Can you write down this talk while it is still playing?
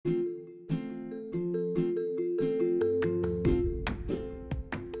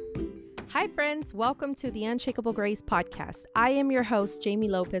Hi, friends. Welcome to the Unshakable Grace podcast. I am your host, Jamie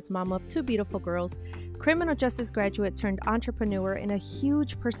Lopez, mom of two beautiful girls, criminal justice graduate turned entrepreneur, and a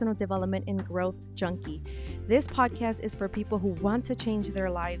huge personal development and growth junkie. This podcast is for people who want to change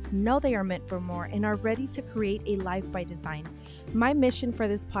their lives, know they are meant for more, and are ready to create a life by design. My mission for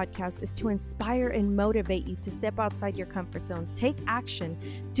this podcast is to inspire and motivate you to step outside your comfort zone, take action,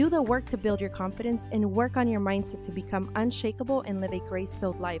 do the work to build your confidence, and work on your mindset to become unshakable and live a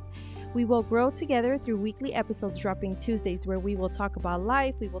grace-filled life. We will grow together through weekly episodes dropping Tuesdays where we will talk about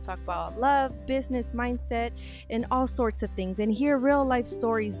life, we will talk about love, business, mindset, and all sorts of things, and hear real life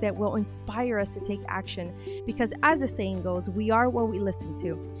stories that will inspire us to take action. Because as the saying goes, we are what we listen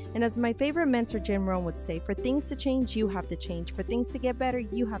to. And as my favorite mentor, Jim Rohn, would say, for things to change, you have to change. For things to get better,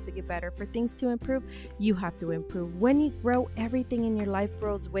 you have to get better. For things to improve, you have to improve. When you grow, everything in your life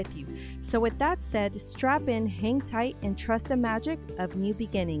grows with you. So with that said, strap in, hang tight, and trust the magic of new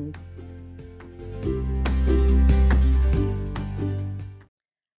beginnings.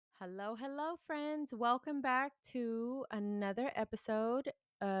 Hello, friends. Welcome back to another episode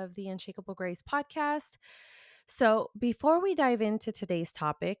of the Unshakable Grace podcast. So, before we dive into today's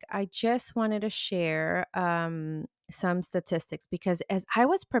topic, I just wanted to share some statistics because as I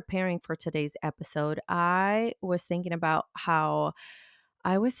was preparing for today's episode, I was thinking about how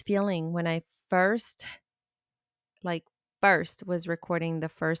I was feeling when I first was recording the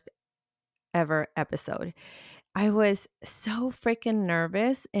first ever episode. I was so freaking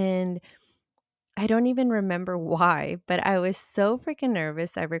nervous and I don't even remember why, but I was so freaking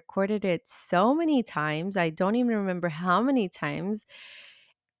nervous. I recorded it so many times. I don't even remember how many times.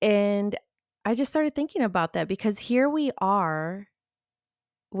 And I just started thinking about that because here we are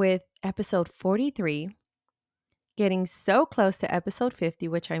with episode 43, getting so close to episode 50,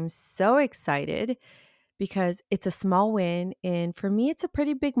 which I'm so excited because it's a small win. And for me, it's a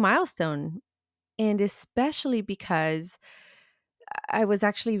pretty big milestone. And especially because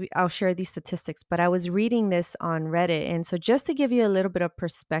I'll share these statistics, but I was reading this on Reddit. And so just to give you a little bit of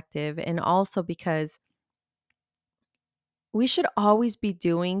perspective, and also because we should always be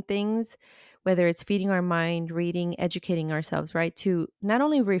doing things, whether it's feeding our mind, reading, educating ourselves, right? To not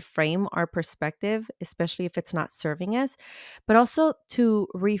only reframe our perspective, especially if it's not serving us, but also to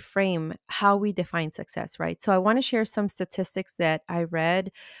reframe how we define success, right? So I want to share some statistics that I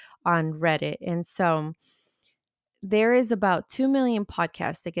read on Reddit. And so there is about 2 million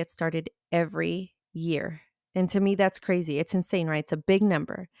podcasts that get started every year. And to me, that's crazy. It's insane, right? It's a big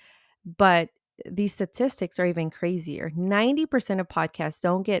number. But these statistics are even crazier. 90% of podcasts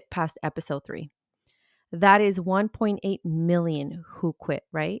don't get past episode 3. That is 1.8 million who quit,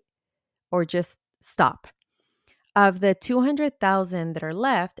 right? Or just stop. Of the 200,000 that are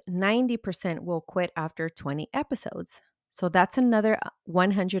left, 90% will quit after 20 episodes. So that's another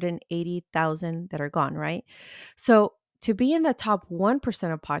 180,000 that are gone, right? So to be in the top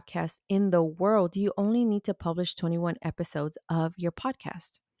 1% of podcasts in the world, you only need to publish 21 episodes of your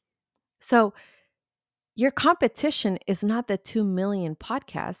podcast. So your competition is not the 2 million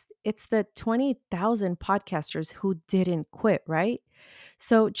podcasts, it's the 20,000 podcasters who didn't quit, right?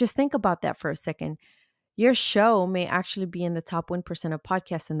 So just think about that for a second. Your show may actually be in the top 1% of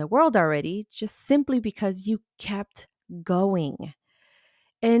podcasts in the world already, just simply because you kept going.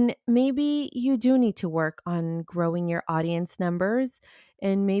 And maybe you do need to work on growing your audience numbers,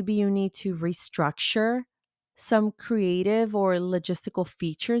 and maybe you need to restructure some creative or logistical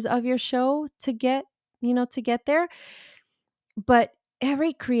features of your show to get there. But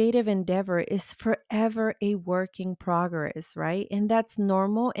every creative endeavor is forever a work in progress, right? And that's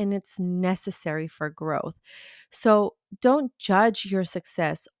normal and it's necessary for growth. So don't judge your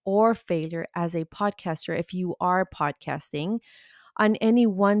success or failure as a podcaster if you are podcasting on any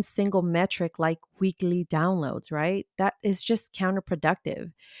one single metric like weekly downloads, right? That is just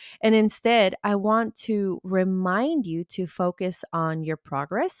counterproductive. And instead, I want to remind you to focus on your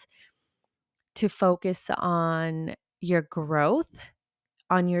progress, to focus on your growth,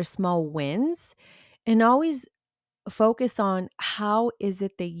 on your small wins, and always focus on how is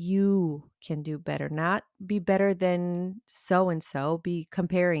it that you can do better, not be better than so and so, be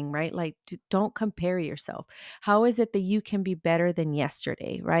comparing, right? Like don't compare yourself. How is it that you can be better than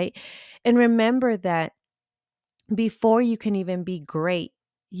yesterday, right? And remember that before you can even be great,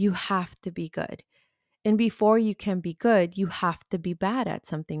 you have to be good. And before you can be good, you have to be bad at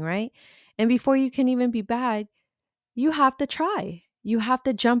something, right? And before you can even be bad, you have to try. You have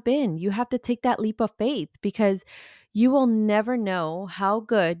to jump in. You have to take that leap of faith because you will never know how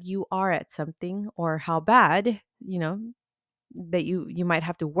good you are at something or how bad, that you might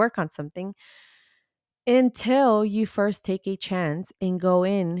have to work on something until you first take a chance and go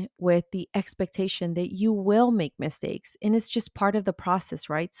in with the expectation that you will make mistakes. And it's just part of the process,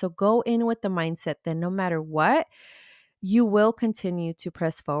 right? So go in with the mindset that no matter what, you will continue to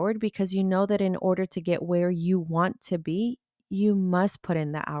press forward because you know that in order to get where you want to be, you must put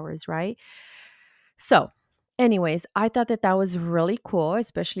in the hours, right? So, anyways, I thought that that was really cool,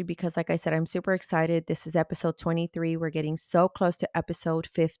 especially because, like I said, I'm super excited. This is episode 23. We're getting so close to episode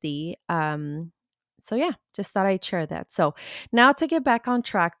 50. So yeah, just thought I'd share that. So now to get back on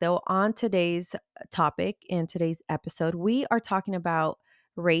track though, on today's topic in today's episode, we are talking about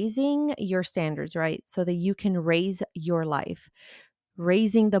raising your standards, right? So that you can raise your life,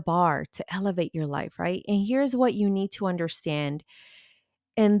 raising the bar to elevate your life, right? And here's what you need to understand,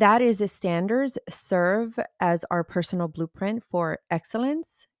 and that is the standards serve as our personal blueprint for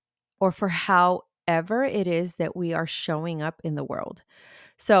excellence or for however it is that we are showing up in the world.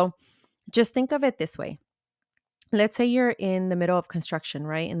 So just think of it this way. Let's say you're in the middle of construction,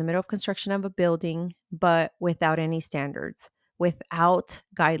 right? In the middle of construction of a building, but without any standards, without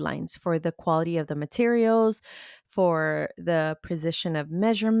guidelines for the quality of the materials, for the precision of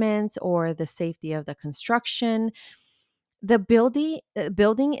measurements, or the safety of the construction. The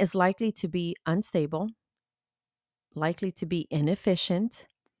building is likely to be unstable, likely to be inefficient,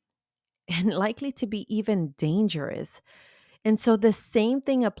 and likely to be even dangerous. And so the same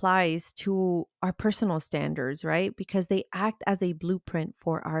thing applies to our personal standards, right? Because they act as a blueprint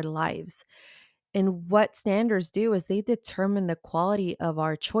for our lives. And what standards do is they determine the quality of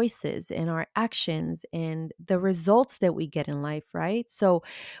our choices and our actions and the results that we get in life, right? So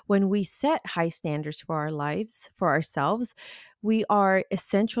when we set high standards for our lives, for ourselves, we are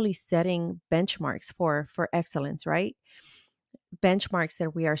essentially setting benchmarks for excellence, right? Benchmarks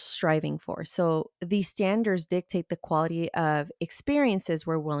that we are striving for. So these standards dictate the quality of experiences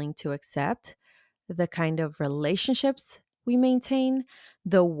we're willing to accept, the kind of relationships we maintain,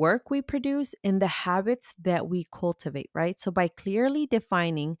 the work we produce, and the habits that we cultivate, right? So by clearly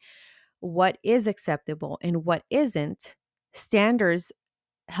defining what is acceptable and what isn't, standards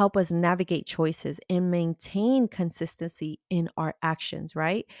help us navigate choices and maintain consistency in our actions,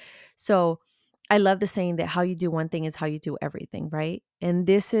 right? So I love the saying that how you do one thing is how you do everything, right? And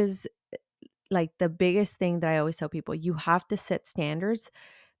this is like the biggest thing that I always tell people. You have to set standards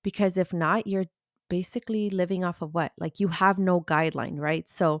because if not, you're basically living off of what? Like you have no guideline, right?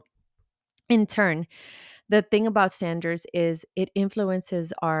 So in turn, the thing about standards is it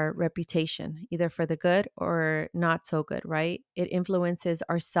influences our reputation, either for the good or not so good, right? It influences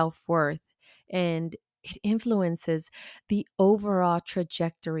our self worth and it influences the overall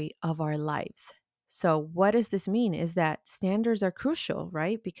trajectory of our lives. So, what does this mean? Is that standards are crucial,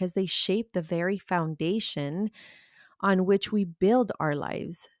 right? Because they shape the very foundation on which we build our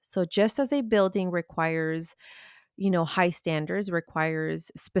lives. So, just as a building requires high standards,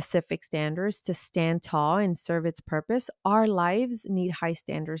 requires specific standards to stand tall and serve its purpose. Our lives need high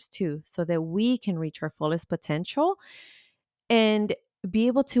standards too, so that we can reach our fullest potential and be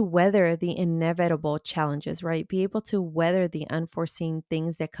able to weather the inevitable challenges, right? Be able to weather the unforeseen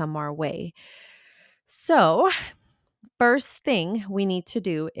things that come our way. So, first thing we need to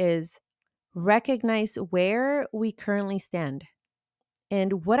do is recognize where we currently stand.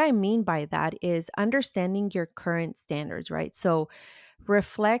 And what I mean by that is understanding your current standards, right? So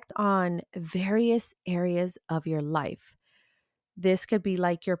reflect on various areas of your life. This could be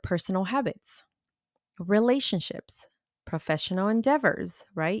like your personal habits, relationships, professional endeavors,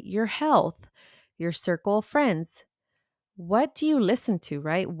 right? Your health, your circle of friends. What do you listen to,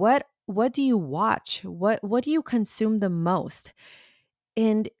 right? What do you watch? What do you consume the most?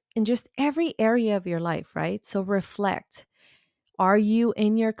 And in just every area of your life, right? So reflect. Are you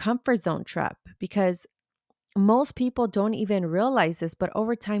in your comfort zone trap? Because most people don't even realize this, but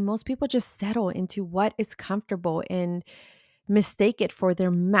over time, most people just settle into what is comfortable and mistake it for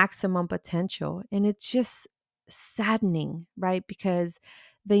their maximum potential. And it's just saddening, right? Because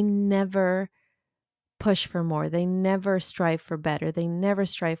they never push for more. They never strive for better. They never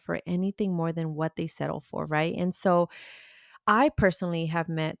strive for anything more than what they settle for, right? And so I personally have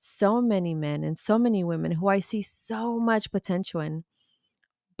met so many men and so many women who I see so much potential in,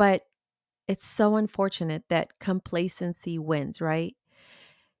 but it's so unfortunate that complacency wins, right?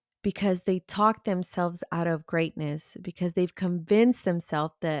 Because they talk themselves out of greatness, because they've convinced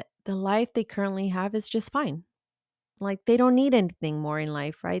themselves that the life they currently have is just fine. Like they don't need anything more in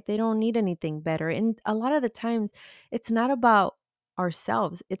life, right? They don't need anything better. And a lot of the times, it's not about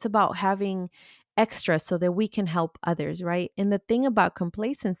ourselves, it's about having extra so that we can help others, right? And the thing about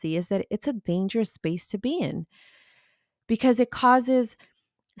complacency is that it's a dangerous space to be in because it causes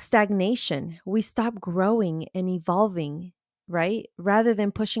Stagnation. We stop growing and evolving, right? Rather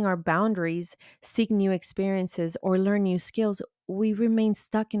than pushing our boundaries, seek new experiences, or learn new skills, we remain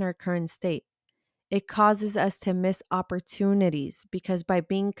stuck in our current state. It causes us to miss opportunities because by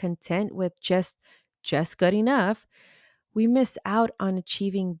being content with just good enough, we miss out on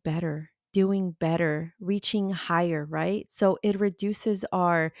achieving better, doing better, reaching higher, right? So it reduces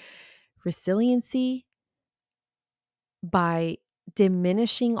our resiliency by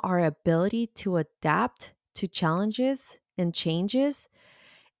diminishing our ability to adapt to challenges and changes.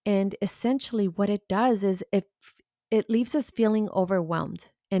 And essentially, what it does is it leaves us feeling overwhelmed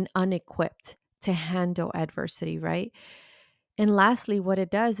and unequipped to handle adversity, right? And lastly, what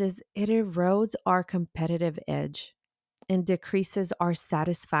it does is it erodes our competitive edge and decreases our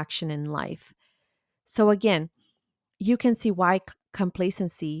satisfaction in life. So, again, you can see why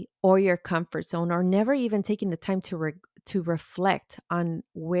complacency or your comfort zone or never even taking the time to reflect on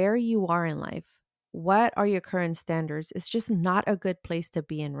where you are in life. What are your current standards? It's just not a good place to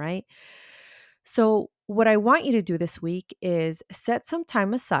be in, right? So, what I want you to do this week is set some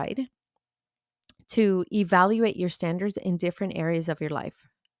time aside to evaluate your standards in different areas of your life.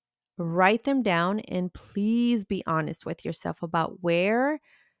 Write them down and please be honest with yourself about where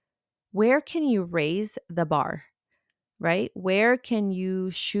can you raise the bar, right? Where can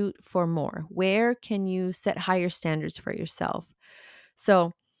you shoot for more? Where can you set higher standards for yourself?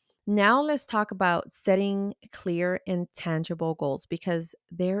 So, now let's talk about setting clear and tangible goals because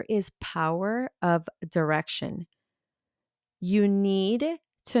there is power of direction. You need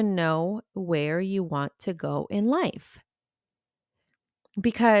to know where you want to go in life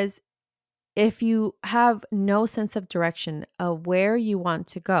because if you have no sense of direction of where you want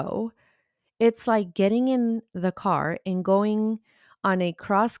to go, it's like getting in the car and going on a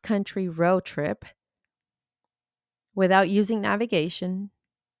cross country road trip without using navigation,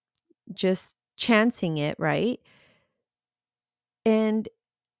 just chancing it, right? And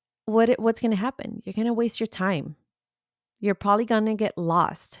what's going to happen? You're going to waste your time. You're probably going to get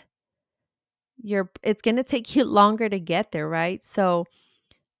lost. It's going to take you longer to get there, right? So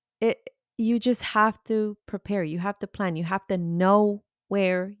it you just have to prepare. You have to plan. You have to know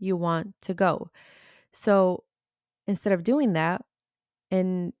where you want to go. So instead of doing that,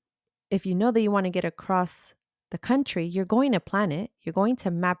 and if you know that you want to get across the country, you're going to plan it, you're going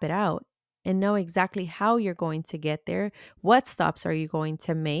to map it out and know exactly how you're going to get there. What stops are you going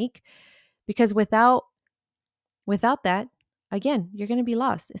to make? Because without that, again, you're going to be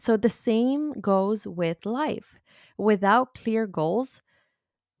lost. So the same goes with life. Without clear goals,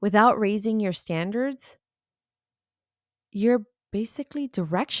 without raising your standards, you're basically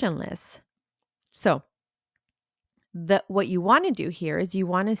directionless. So what you want to do here is you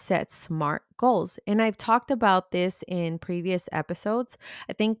want to set smart goals. And I've talked about this in previous episodes.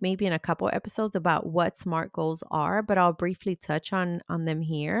 I think maybe in a couple episodes about what smart goals are, but I'll briefly touch on them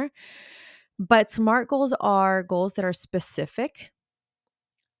here. But smart goals are goals that are specific,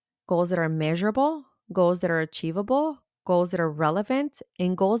 goals that are measurable, goals that are achievable, goals that are relevant,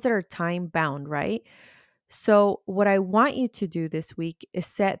 and goals that are time bound, right? So, what I want you to do this week is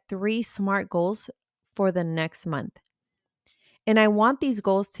set 3 smart goals for the next month. And I want these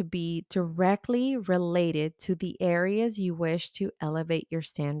goals to be directly related to the areas you wish to elevate your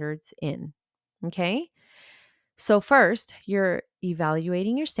standards in. Okay. So, first, you're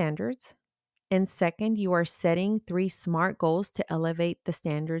evaluating your standards. And second, you are setting 3 smart goals to elevate the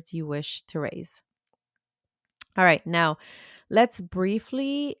standards you wish to raise. All right. Now, let's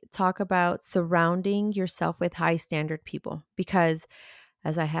briefly talk about surrounding yourself with high standard people because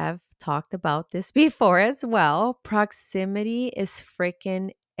as I have talked about this before as well, proximity is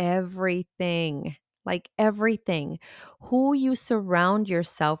freaking everything. Like everything. Who you surround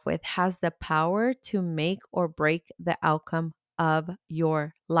yourself with has the power to make or break the outcome of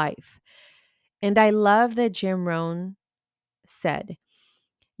your life. And I love that Jim Rohn said,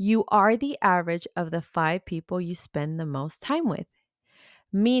 you are the average of the 5 people you spend the most time with.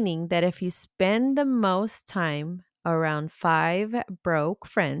 Meaning that if you spend the most time around 5 broke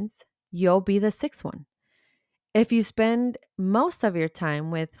friends, you'll be the 6th one. If you spend most of your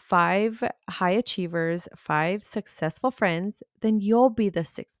time with 5 high achievers, 5 successful friends, then you'll be the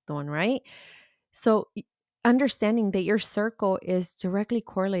 6th one, right? So, understanding that your circle is directly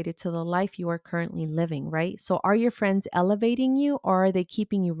correlated to the life you are currently living, right? So, are your friends elevating you or are they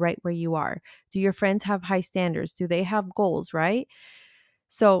keeping you right where you are? Do your friends have high standards? Do they have goals, right?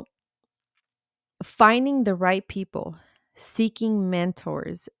 So, finding the right people, seeking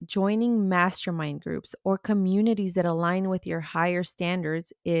mentors, joining mastermind groups or communities that align with your higher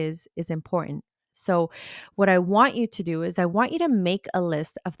standards is important. So, what I want you to do is I want you to make a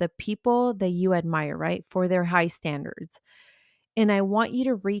list of the people that you admire, right, for their high standards. And I want you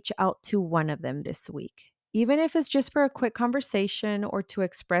to reach out to one of them this week, even if it's just for a quick conversation or to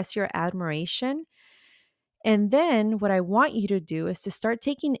express your admiration. And then what I want you to do is to start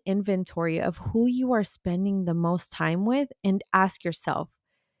taking inventory of who you are spending the most time with and ask yourself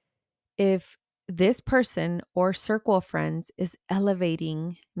if this person or circle of friends is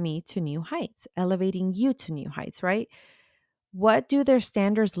elevating me to new heights, elevating you to new heights, right? What do their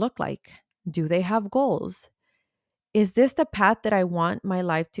standards look like? Do they have goals? Is this the path that I want my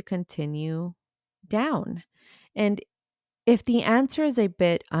life to continue down? And if the answer is a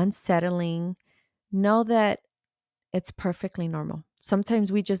bit unsettling, know that it's perfectly normal.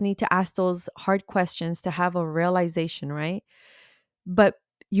 Sometimes we just need to ask those hard questions to have a realization, right? But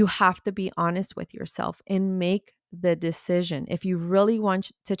you have to be honest with yourself and make the decision. If you really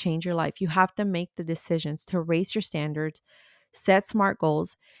want to change your life, you have to make the decisions to raise your standards, set smart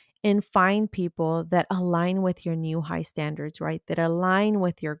goals, and find people that align with your new high standards, right? That align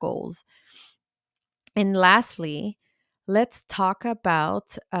with your goals. And lastly, let's talk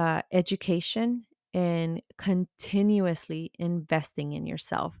about education and continuously investing in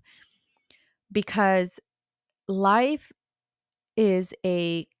yourself because life is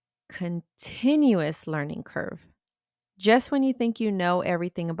a continuous learning curve. Just when you think you know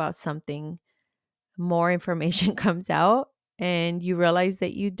everything about something, more information comes out and you realize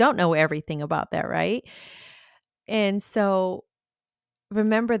that you don't know everything about that, right? And so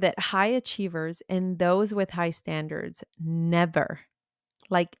remember that high achievers and those with high standards never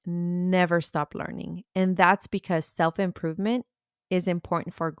stop learning. And that's because self improvement is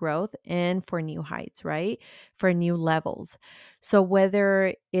important for growth and for new heights, right? For new levels. So,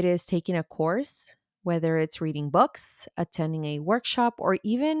 whether it is taking a course, whether it's reading books, attending a workshop, or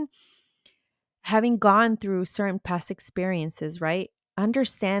even having gone through certain past experiences, right?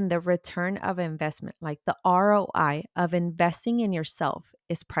 Understand the return of investment, like the ROI of investing in yourself,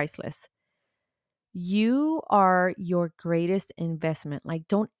 is priceless. You are your greatest investment. Like,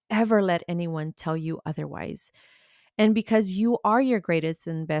 don't ever let anyone tell you otherwise. And because you are your greatest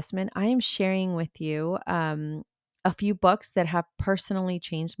investment, I am sharing with you a few books that have personally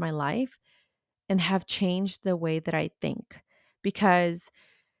changed my life and have changed the way that I think. Because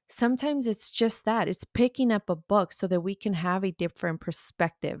sometimes it's just that it's picking up a book so that we can have a different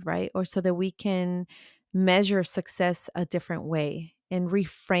perspective, right? Or so that we can measure success a different way and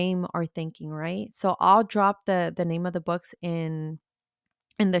reframe our thinking, right? So I'll drop the name of the books in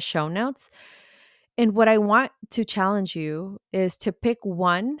the show notes. And what I want to challenge you is to pick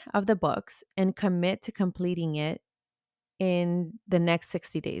one of the books and commit to completing it in the next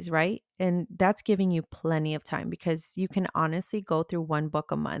 60 days, right? And that's giving you plenty of time because you can honestly go through one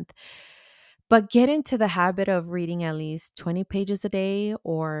book a month. But get into the habit of reading at least 20 pages a day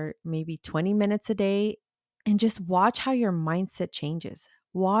or maybe 20 minutes a day and just watch how your mindset changes.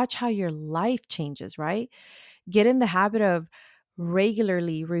 Watch how your life changes, right? Get in the habit of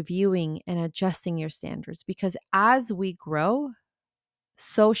regularly reviewing and adjusting your standards because as we grow,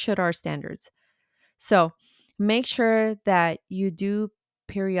 so should our standards. So make sure that you do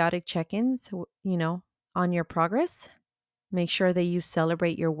periodic check ins, on your progress. Make sure that you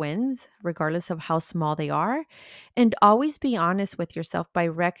celebrate your wins, regardless of how small they are. And always be honest with yourself by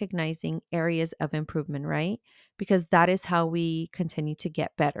recognizing areas of improvement, right? Because that is how we continue to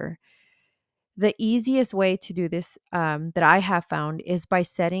get better. The easiest way to do this that I have found is by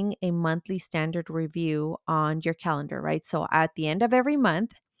setting a monthly standard review on your calendar, right? So at the end of every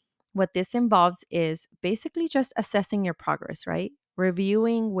month, what this involves is basically just assessing your progress, right?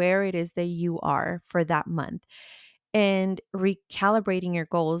 Reviewing where it is that you are for that month and recalibrating your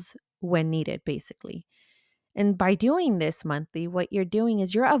goals when needed, basically. And by doing this monthly, what you're doing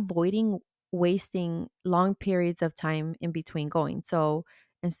is you're avoiding wasting long periods of time in between going. So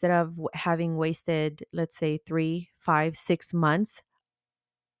instead of having wasted, let's say, 3, 5, 6 months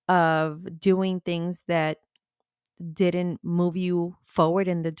of doing things that didn't move you forward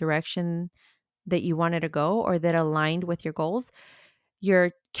in the direction that you wanted to go or that aligned with your goals,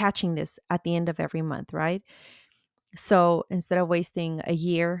 you're catching this at the end of every month, right? So instead of wasting a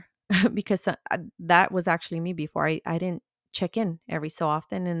year, because that was actually me before, I didn't check in every so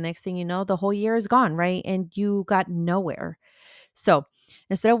often. And next thing you know, the whole year is gone, right? And you got nowhere. So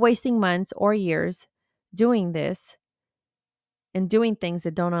instead of wasting months or years doing this and doing things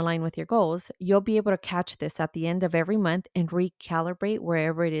that don't align with your goals, you'll be able to catch this at the end of every month and recalibrate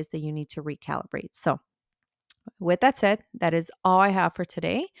wherever it is that you need to recalibrate. So with that said, that is all I have for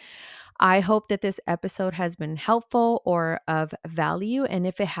today. I hope that this episode has been helpful or of value. And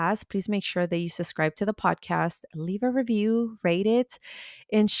if it has, please make sure that you subscribe to the podcast, leave a review, rate it,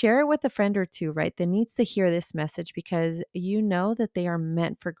 and share it with a friend or two, right? That needs to hear this message because you know that they are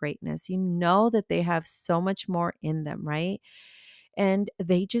meant for greatness. You know that they have so much more in them, right? And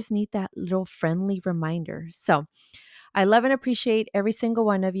they just need that little friendly reminder. So I love and appreciate every single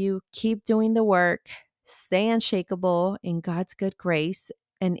one of you. Keep doing the work, stay unshakable in God's good grace.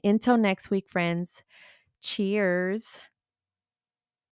 And until next week, friends, cheers.